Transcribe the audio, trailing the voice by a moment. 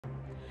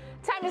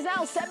Time is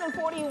now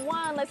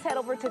 7:41. Let's head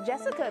over to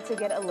Jessica to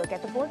get a look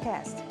at the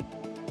forecast.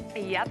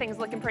 Yeah, things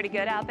looking pretty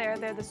good out there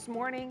this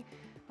morning.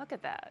 Look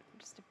at that,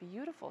 just a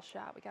beautiful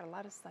shot. We got a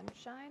lot of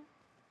sunshine.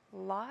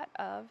 Lot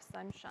of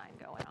sunshine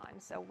going on.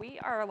 So we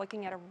are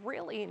looking at a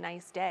really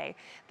nice day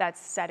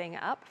that's setting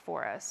up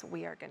for us.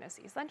 We are going to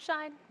see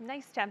sunshine,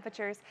 nice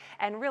temperatures,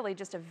 and really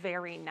just a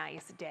very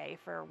nice day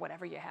for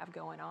whatever you have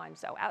going on.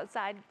 So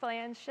outside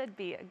plans should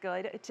be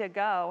good to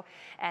go,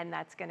 and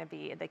that's going to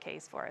be the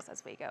case for us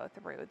as we go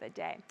through the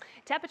day.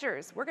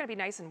 Temperatures, we're going to be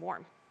nice and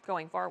warm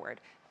going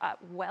forward,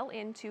 well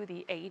into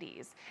the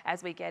 80s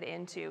as we get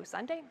into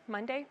Sunday,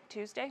 Monday,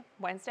 Tuesday,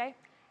 Wednesday.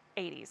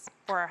 80s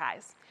for our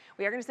highs.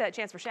 We are going to see that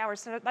chance for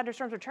showers,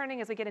 thunderstorms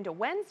returning as we get into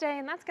Wednesday,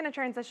 and that's going to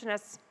transition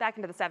us back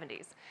into the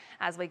 70s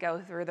as we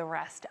go through the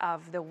rest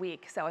of the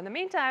week. So in the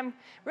meantime,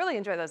 really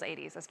enjoy those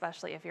 80s,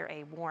 especially if you're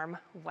a warm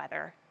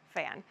weather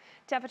fan.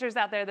 Temperatures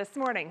out there this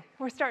morning,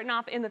 we're starting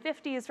off in the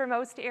 50s for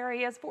most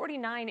areas.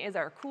 49 is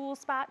our cool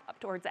spot up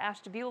towards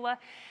Ashtabula.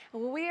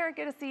 We are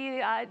going to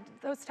see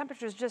those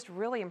temperatures just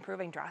really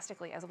improving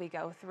drastically as we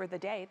go through the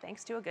day,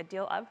 thanks to a good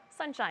deal of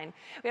sunshine.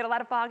 We had a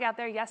lot of fog out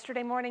there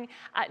yesterday morning,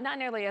 not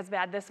nearly as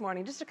bad this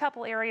morning. Just a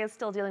couple areas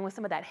still dealing with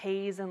some of that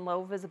haze and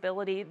low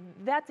visibility.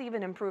 That's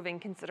even improving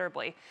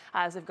considerably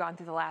as we've gone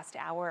through the last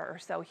hour or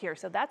so here.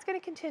 So that's going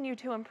to continue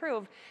to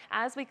improve.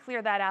 As we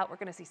clear that out, we're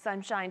going to see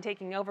sunshine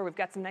taking over. We've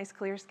got some nice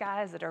clear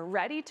skies that are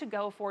ready to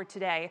go for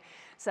today.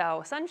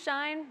 So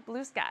sunshine,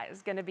 blue sky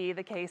is going to be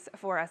the case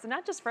for us, and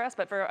not just for us,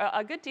 but for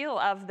a good deal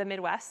of the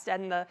Midwest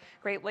and the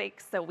Great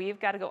Lakes. So we've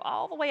got to go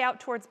all the way out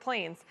towards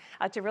Plains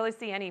to really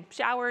see any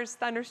showers,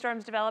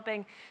 thunderstorms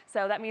developing.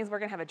 So that means we're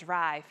going to have a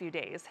dry few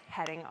days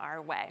heading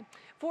our way.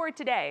 For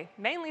today,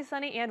 mainly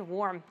sunny and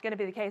warm, going to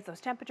be the case.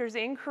 Those temperatures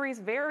increase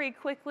very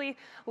quickly.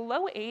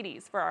 Low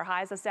 80s for our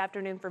highs this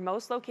afternoon for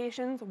most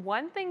locations.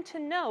 One thing to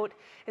note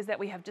is that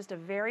we have just a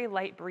very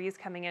light breeze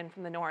coming in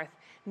from the north.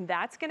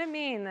 That's going to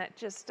mean that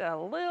just a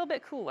little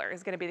bit cooler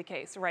is going to be the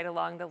case right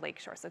along the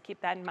lakeshore. So keep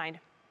that in mind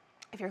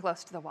if you're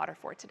close to the water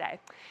for today.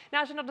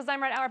 National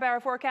Design Right hour-by-hour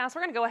forecast.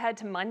 We're going to go ahead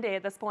to Monday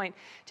at this point.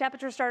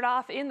 Temperatures start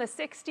off in the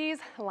 60s.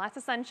 Lots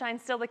of sunshine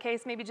still the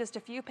case, maybe just a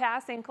few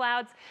passing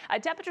clouds.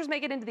 Temperatures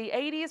make it into the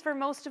 80s for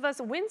most of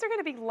us. Winds are going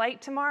to be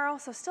light tomorrow,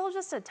 so still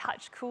just a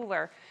touch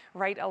cooler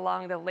right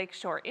along the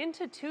lakeshore.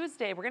 Into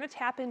Tuesday, we're going to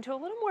tap into a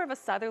little more of a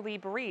southerly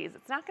breeze.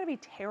 It's not going to be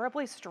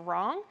terribly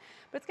strong,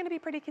 but it's going to be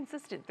pretty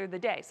consistent through the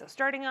day. So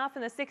starting off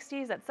in the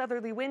 60s, that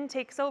southerly wind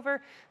takes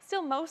over.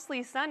 Still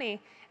mostly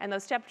sunny, and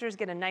those temperatures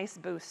get a nice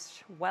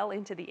boost well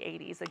into the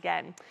 80s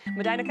again.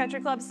 Medina Country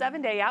Club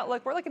 7-day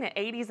outlook. We're looking at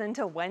 80s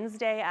into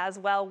Wednesday as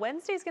well.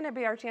 Wednesday's going to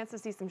be our chance to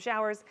see some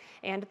showers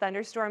and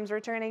thunderstorms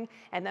returning,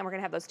 and then we're going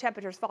to have those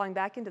temperatures falling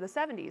back into the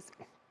 70s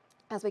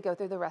as we go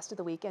through the rest of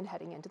the weekend,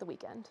 heading into the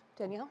weekend.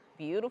 Danielle?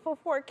 Beautiful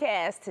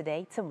forecast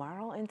today,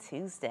 tomorrow, and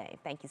Tuesday.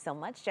 Thank you so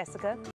much, Jessica.